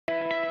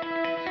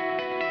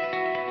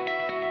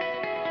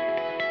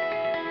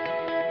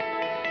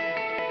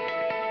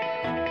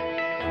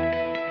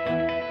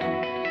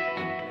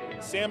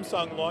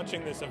Samsung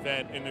launching this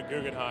event in the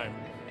Guggenheim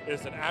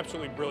is an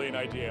absolutely brilliant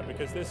idea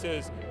because this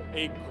is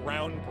a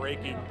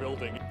groundbreaking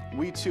building.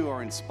 We too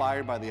are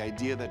inspired by the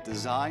idea that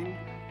design,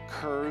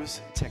 curves,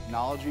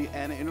 technology,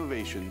 and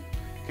innovation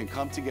can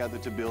come together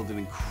to build an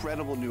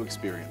incredible new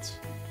experience.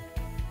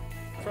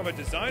 From a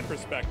design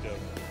perspective,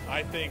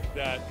 I think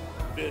that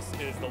this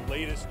is the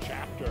latest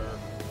chapter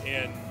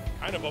in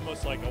kind of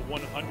almost like a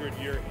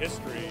 100-year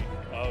history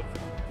of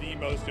the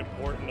most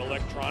important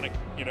electronic,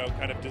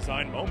 kind of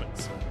design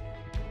moments.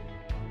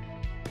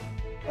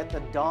 At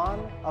the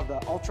dawn of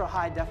the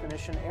ultra-high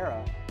definition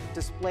era,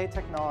 display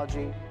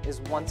technology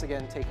is once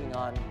again taking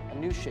on a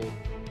new shape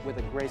with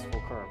a graceful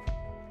curve.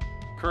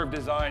 Curved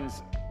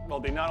designs,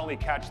 well, they not only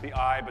catch the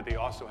eye, but they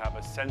also have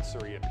a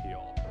sensory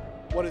appeal.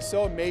 What is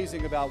so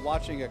amazing about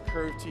watching a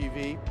curved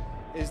TV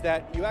is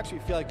that you actually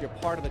feel like you're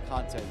part of the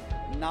content,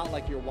 not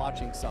like you're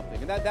watching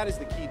something. And that is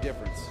the key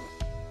difference.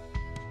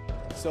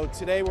 So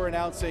today we're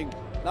announcing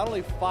not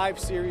only 5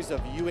 series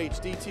of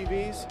UHD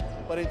TVs,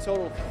 but in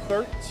total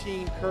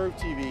 13 curved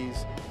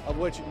TVs, of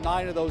which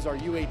 9 of those are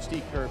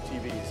UHD curved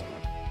TVs.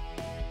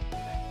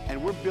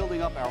 And we're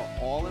building up our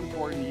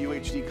all-important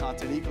UHD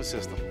content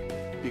ecosystem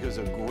because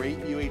a great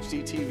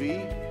UHD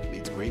TV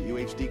needs great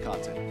UHD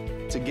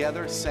content.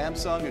 Together,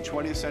 Samsung and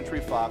 20th Century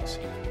Fox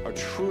are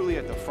truly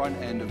at the front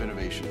end of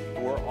innovation.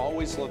 We're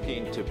always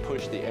looking to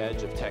push the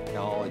edge of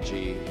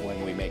technology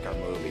when we make our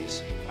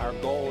movies. Our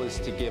goal is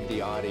to give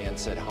the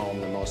audience at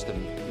home the most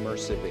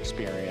immersive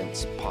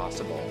experience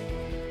possible.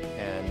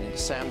 And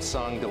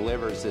Samsung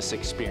delivers this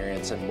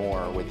experience and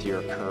more with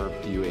your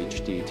curved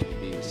UHD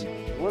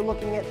TVs. We're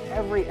looking at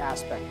every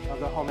aspect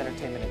of the home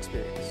entertainment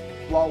experience.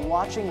 While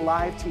watching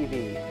live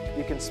TV,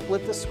 you can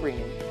split the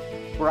screen,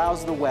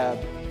 browse the web,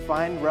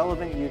 find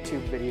relevant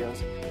YouTube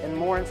videos, and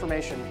more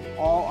information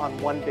all on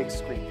one big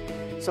screen.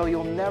 So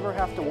you'll never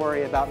have to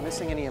worry about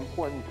missing any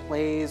important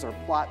plays or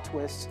plot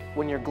twists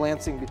when you're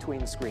glancing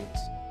between screens.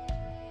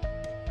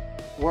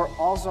 We're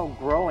also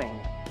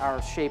growing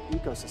our Shape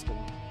ecosystem,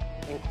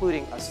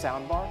 including a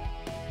soundbar,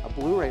 a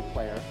Blu-ray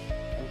player,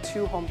 and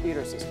 2 home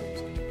theater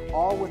systems,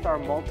 all with our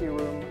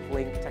multi-room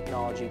link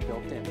technology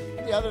built in.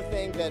 The other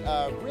thing that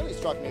really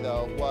struck me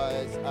though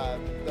was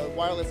the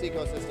wireless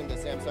ecosystem that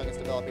Samsung is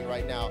developing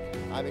right now.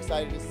 I'm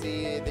excited to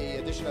see the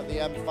addition of the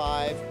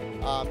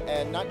M5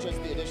 and not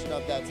just the addition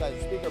of that size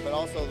of speaker, but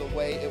also the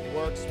way it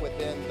works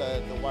within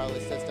the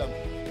wireless system.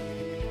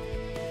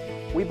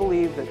 We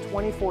believe that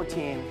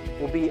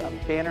 2014 will be a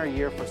banner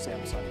year for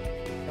Samsung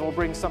and will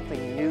bring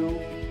something new,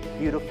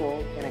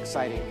 beautiful, and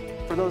exciting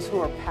for those who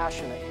are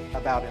passionate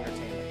about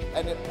entertainment.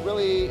 And it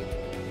really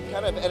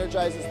kind of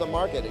energizes the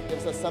market. It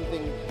gives us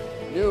something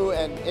new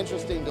and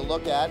interesting to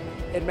look at.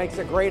 It makes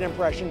a great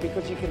impression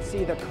because you can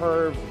see the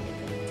curve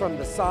from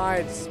the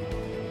sides,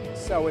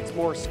 so it's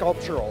more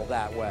sculptural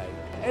that way.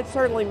 It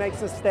certainly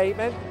makes a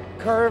statement.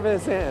 Curve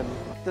is in.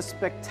 The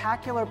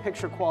spectacular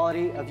picture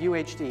quality of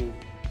UHD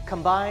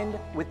combined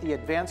with the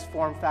advanced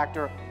form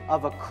factor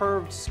of a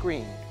curved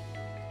screen.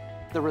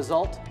 The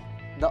result,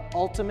 the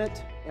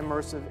ultimate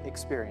immersive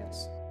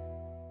experience.